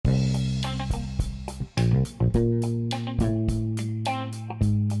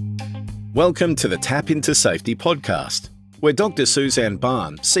Welcome to the Tap Into Safety podcast, where Dr. Suzanne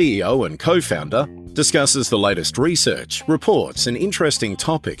Bahn, CEO and co-founder, discusses the latest research, reports and interesting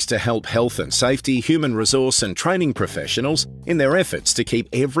topics to help health and safety, human resource and training professionals in their efforts to keep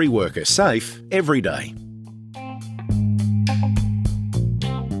every worker safe every day.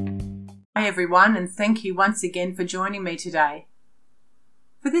 Hi everyone, and thank you once again for joining me today.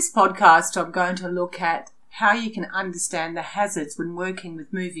 For this podcast, I'm going to look at how you can understand the hazards when working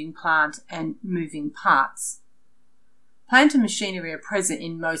with moving plant and moving parts. Plant and machinery are present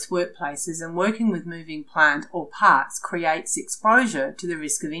in most workplaces, and working with moving plant or parts creates exposure to the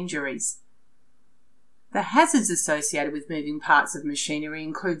risk of injuries. The hazards associated with moving parts of machinery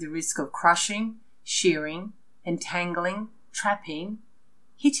include the risk of crushing, shearing, entangling, trapping,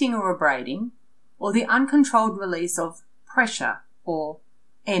 hitting or abrading, or the uncontrolled release of pressure or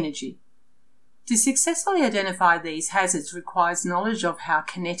energy. To successfully identify these hazards requires knowledge of how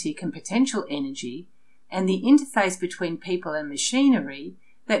kinetic and potential energy and the interface between people and machinery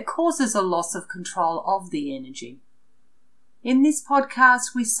that causes a loss of control of the energy. In this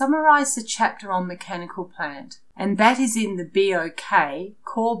podcast, we summarise the chapter on mechanical plant, and that is in the BOK,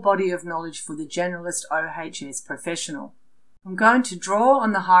 Core Body of Knowledge for the Generalist OHS Professional. I'm going to draw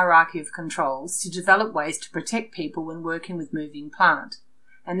on the hierarchy of controls to develop ways to protect people when working with moving plant,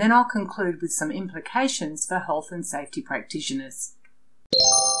 and then I'll conclude with some implications for health and safety practitioners.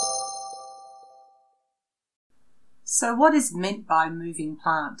 So what is meant by moving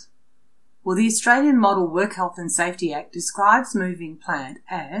plant? Well, the Australian Model Work Health and Safety Act describes moving plant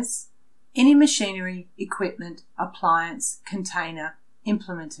as any machinery, equipment, appliance, container,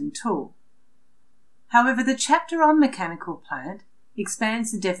 implement and tool. However, the chapter on mechanical plant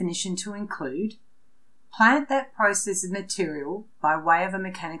expands the definition to include plant that processes material by way of a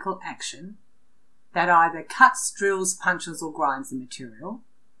mechanical action, that either cuts, drills, punches or grinds the material,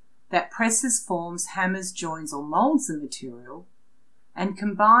 that presses, forms, hammers, joins or moulds the material, and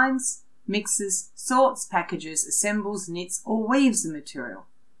combines, mixes, sorts, packages, assembles, knits or weaves the material.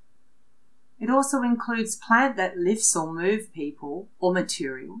 It also includes plant that lifts or moves people or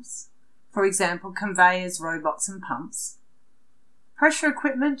materials, for example, conveyors, robots and pumps, pressure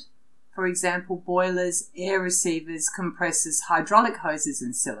equipment, for example, boilers, air receivers, compressors, hydraulic hoses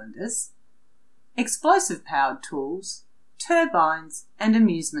and cylinders, explosive-powered tools, turbines, and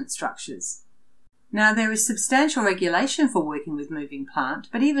amusement structures. Now, there is substantial regulation for working with moving plant,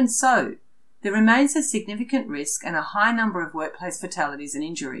 but even so, there remains a significant risk and a high number of workplace fatalities and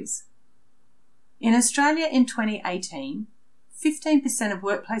injuries. In Australia in 2018, 15% of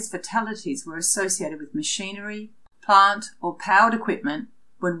workplace fatalities were associated with machinery, plant, or powered equipment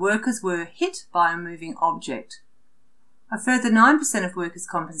when workers were hit by a moving object. A further 9% of workers'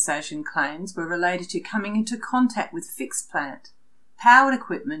 compensation claims were related to coming into contact with fixed plant, powered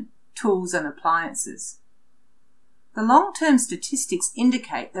equipment, tools and appliances. The long-term statistics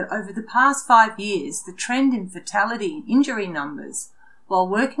indicate that over the past 5 years, the trend in fatality and injury numbers while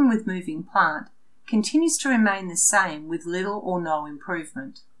working with moving plant continues to remain the same with little or no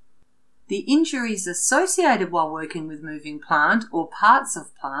improvement. The injuries associated while working with moving plant or parts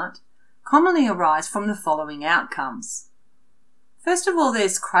of plant commonly arise from the following outcomes. First of all,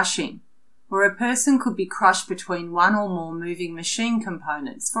 there's crushing, where a person could be crushed between one or more moving machine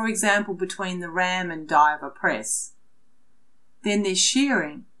components, for example, between the ram and die of a press. Then there's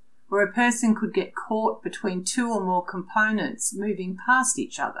shearing, where a person could get caught between two or more components moving past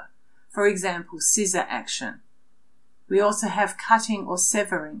each other, for example, scissor action. We also have cutting or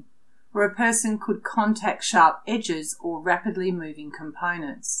severing, where a person could contact sharp edges or rapidly moving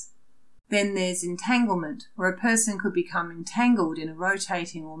components. Then there's entanglement, where a person could become entangled in a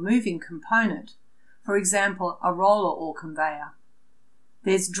rotating or moving component, for example, a roller or conveyor.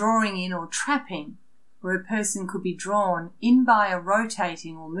 There's drawing in or trapping, where a person could be drawn in by a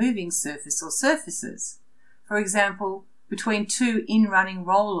rotating or moving surface or surfaces, for example, between two in-running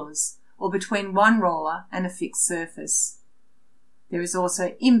rollers or between one roller and a fixed surface. There is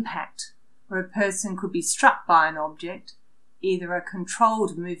also impact, where a person could be struck by an object, either a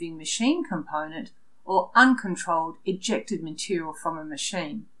controlled moving machine component or uncontrolled ejected material from a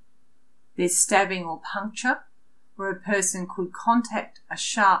machine. There's stabbing or puncture, where a person could contact a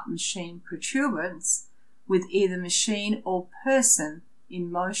sharp machine protuberance with either machine or person in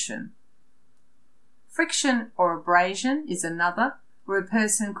motion. Friction or abrasion is another, where a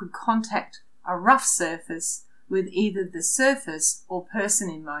person could contact a rough surface with either the surface or person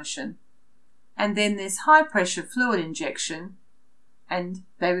in motion. And then there's high pressure fluid injection, and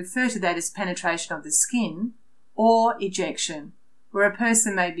they refer to that as penetration of the skin, or ejection, where a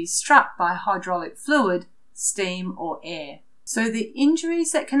person may be struck by hydraulic fluid steam or air. So the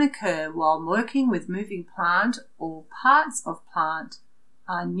injuries that can occur while working with moving plant or parts of plant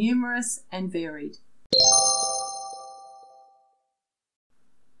are numerous and varied.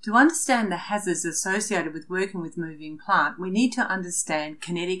 To understand the hazards associated with working with moving plant, we need to understand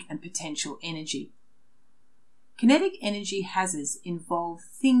kinetic and potential energy. Kinetic energy hazards involve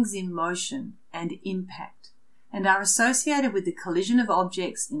things in motion and impact, and are associated with the collision of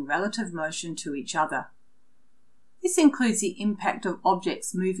objects in relative motion to each other. This includes the impact of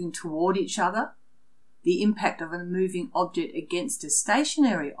objects moving toward each other, the impact of a moving object against a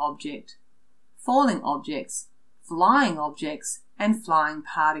stationary object, falling objects, flying objects, and flying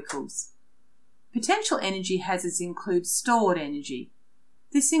particles. Potential energy hazards include stored energy.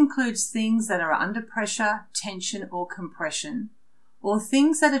 This includes things that are under pressure, tension, or compression, or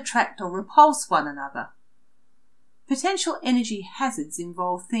things that attract or repulse one another. Potential energy hazards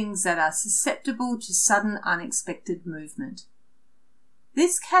involve things that are susceptible to sudden unexpected movement.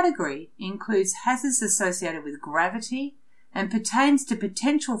 This category includes hazards associated with gravity and pertains to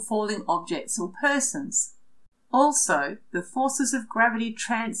potential falling objects or persons. Also, the forces of gravity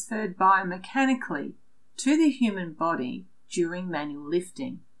transferred biomechanically to the human body during manual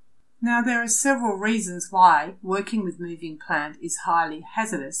lifting. Now, there are several reasons why working with moving plant is highly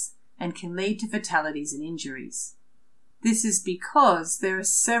hazardous and can lead to fatalities and injuries. This is because there are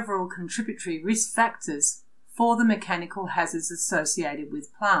several contributory risk factors for the mechanical hazards associated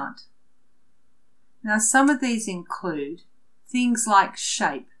with plant. Now, some of these include things like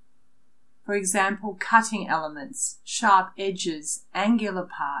shape. For example, cutting elements, sharp edges, angular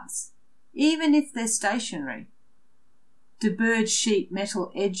parts, even if they're stationary. Deburred sheet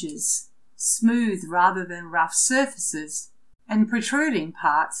metal edges, smooth rather than rough surfaces, and protruding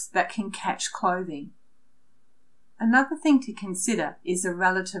parts that can catch clothing. Another thing to consider is the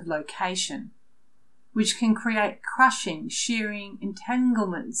relative location, which can create crushing, shearing,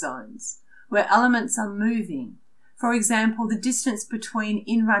 entanglement zones where elements are moving. For example, the distance between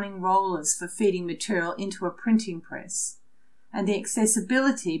in-running rollers for feeding material into a printing press, and the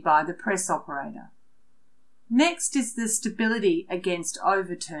accessibility by the press operator. Next is the stability against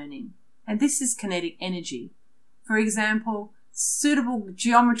overturning, and this is kinetic energy. For example, suitable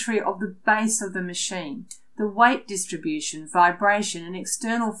geometry of the base of the machine, the weight distribution, vibration, and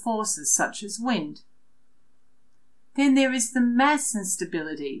external forces such as wind. Then there is the mass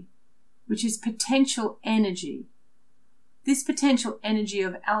instability, which is potential energy. This potential energy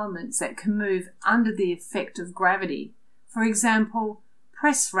of elements that can move under the effect of gravity. For example,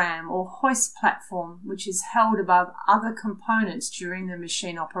 press ram or hoist platform, which is held above other components during the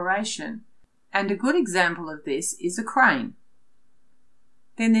machine operation. And a good example of this is a crane.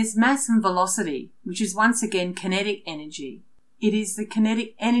 Then there's mass and velocity, which is once again kinetic energy. It is the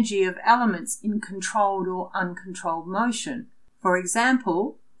kinetic energy of elements in controlled or uncontrolled motion. For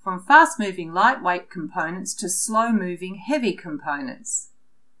example, from fast-moving lightweight components to slow-moving heavy components.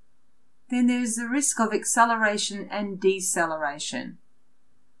 Then there's the risk of acceleration and deceleration.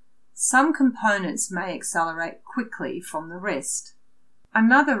 Some components may accelerate quickly from the rest.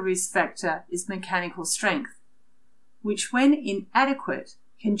 Another risk factor is mechanical strength, which when inadequate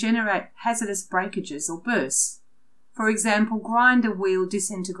can generate hazardous breakages or bursts. For example, grinder wheel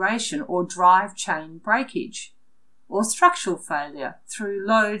disintegration or drive chain breakage, or structural failure through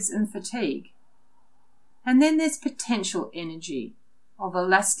loads and fatigue. And then there's potential energy of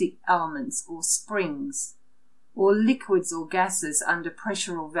elastic elements or springs, or liquids or gases under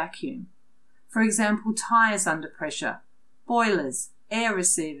pressure or vacuum. For example, tyres under pressure, boilers, air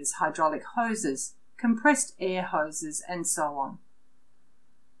receivers, hydraulic hoses, compressed air hoses, and so on.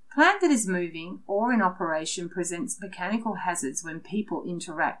 Plant that is moving or in operation presents mechanical hazards when people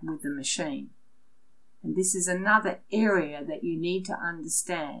interact with the machine. And this is another area that you need to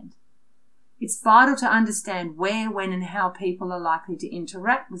understand. It's vital to understand where, when, and how people are likely to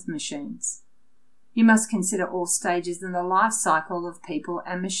interact with machines. You must consider all stages in the life cycle of people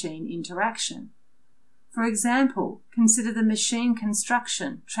and machine interaction. For example, consider the machine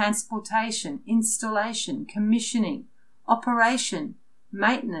construction, transportation, installation, commissioning, operation,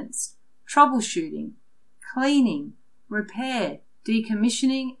 maintenance, troubleshooting, cleaning, repair,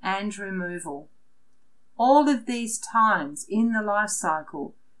 decommissioning, and removal. All of these times in the life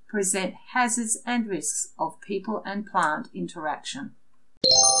cycle present hazards and risks of people and plant interaction.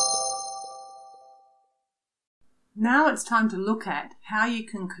 Now it's time to look at how you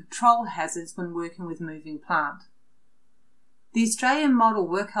can control hazards when working with moving plant. The Australian Model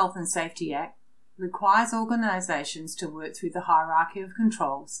Work Health and Safety Act requires organisations to work through the hierarchy of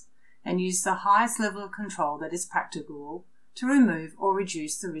controls and use the highest level of control that is practicable to remove or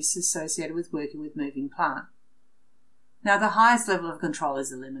reduce the risks associated with working with moving plant. Now, the highest level of control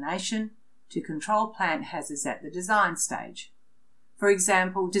is elimination, to control plant hazards at the design stage. For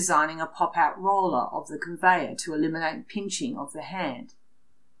example, designing a pop-out roller of the conveyor to eliminate pinching of the hand.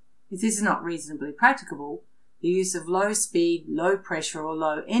 If this is not reasonably practicable, the use of low-speed, low-pressure or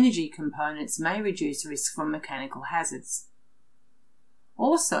low-energy components may reduce risk from mechanical hazards.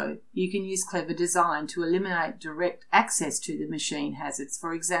 Also, you can use clever design to eliminate direct access to the machine hazards,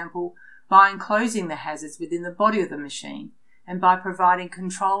 for example, by enclosing the hazards within the body of the machine and by providing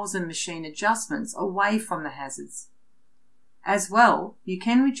controls and machine adjustments away from the hazards. As well, you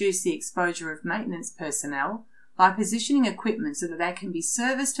can reduce the exposure of maintenance personnel by positioning equipment so that they can be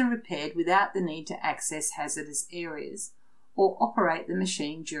serviced and repaired without the need to access hazardous areas or operate the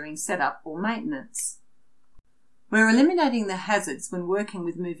machine during setup or maintenance. Where eliminating the hazards when working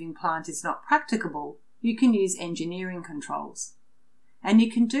with moving plant is not practicable, you can use engineering controls. And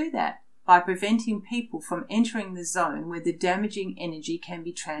you can do that by preventing people from entering the zone where the damaging energy can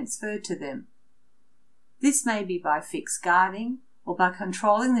be transferred to them. This may be by fixed guarding or by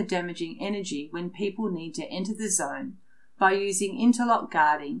controlling the damaging energy when people need to enter the zone by using interlock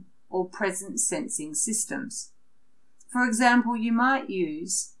guarding or presence sensing systems. For example, you might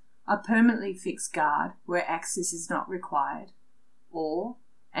use a permanently fixed guard where access is not required, or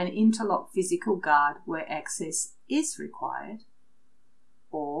an interlock physical guard where access is required,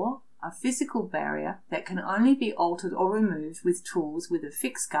 or a physical barrier that can only be altered or removed with tools with a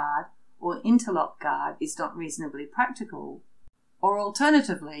fixed guard or interlock guard is not reasonably practical, or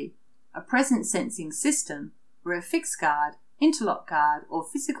alternatively, a presence sensing system where a fixed guard, interlock guard or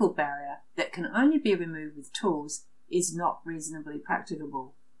physical barrier that can only be removed with tools is not reasonably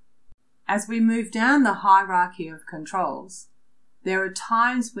practicable. As we move down the hierarchy of controls, there are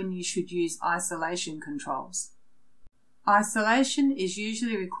times when you should use isolation controls. Isolation is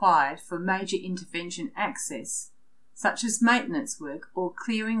usually required for major intervention access, such as maintenance work or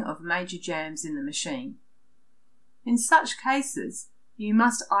clearing of major jams in the machine. In such cases, you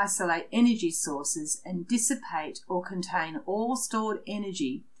must isolate energy sources and dissipate or contain all stored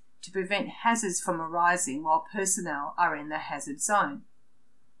energy to prevent hazards from arising while personnel are in the hazard zone.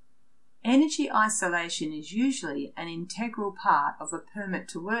 Energy isolation is usually an integral part of a permit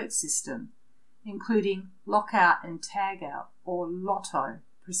to work system, including lockout and tagout or LOTO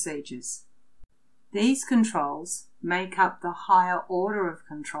procedures. These controls make up the higher order of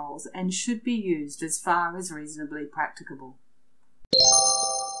controls and should be used as far as reasonably practicable.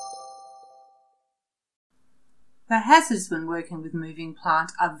 The hazards when working with moving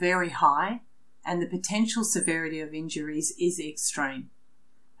plant are very high and the potential severity of injuries is extreme.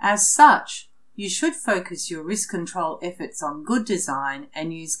 As such, you should focus your risk control efforts on good design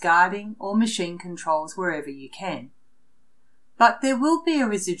and use guarding or machine controls wherever you can. But there will be a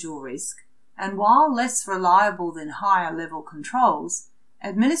residual risk, and while less reliable than higher level controls,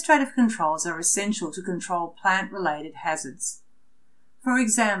 administrative controls are essential to control plant-related hazards. For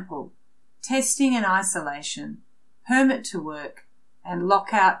example, testing and isolation, permit to work, and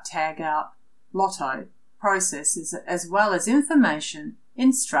lockout, tagout, LOTO processes, as well as information,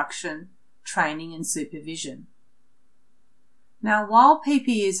 instruction, training and supervision. Now, while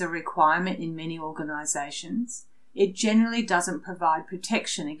PPE is a requirement in many organisations, it generally doesn't provide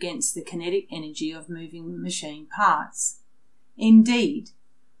protection against the kinetic energy of moving machine parts. Indeed,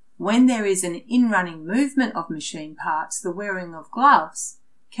 when there is an in-running movement of machine parts, the wearing of gloves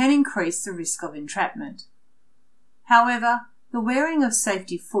can increase the risk of entrapment. However, the wearing of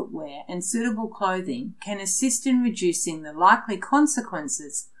safety footwear and suitable clothing can assist in reducing the likely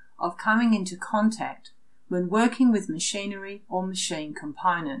consequences of coming into contact when working with machinery or machine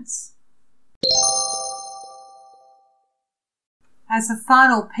components. As a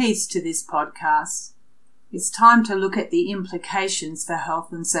final piece to this podcast, it's time to look at the implications for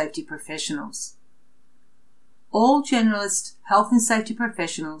health and safety professionals. All generalist health and safety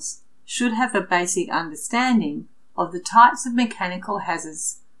professionals should have a basic understanding of the types of mechanical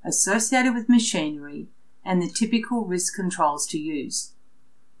hazards associated with machinery and the typical risk controls to use.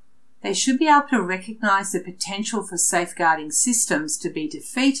 They should be able to recognise the potential for safeguarding systems to be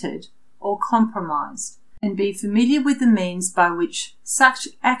defeated or compromised, and be familiar with the means by which such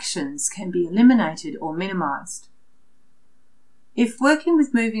actions can be eliminated or minimised. If working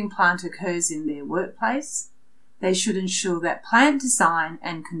with moving plant occurs in their workplace, they should ensure that plant design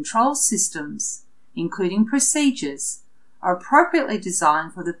and control systems, including procedures, are appropriately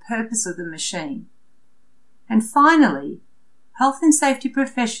designed for the purpose of the machine. And finally, health and safety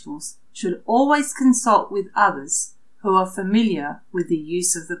professionals should always consult with others who are familiar with the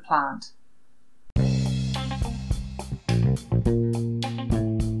use of the plant.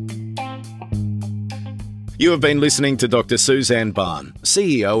 You have been listening to Dr. Suzanne Barn,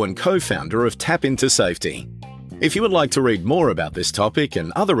 CEO and co-founder of Tap Into Safety. If you would like to read more about this topic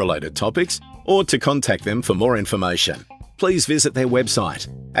and other related topics, or to contact them for more information, please visit their website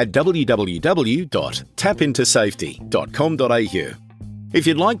at www.tapintosafety.com.au. If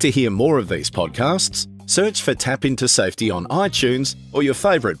you'd like to hear more of these podcasts, search for Tap Into Safety on iTunes or your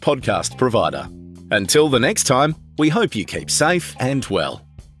favourite podcast provider. Until the next time, we hope you keep safe and well.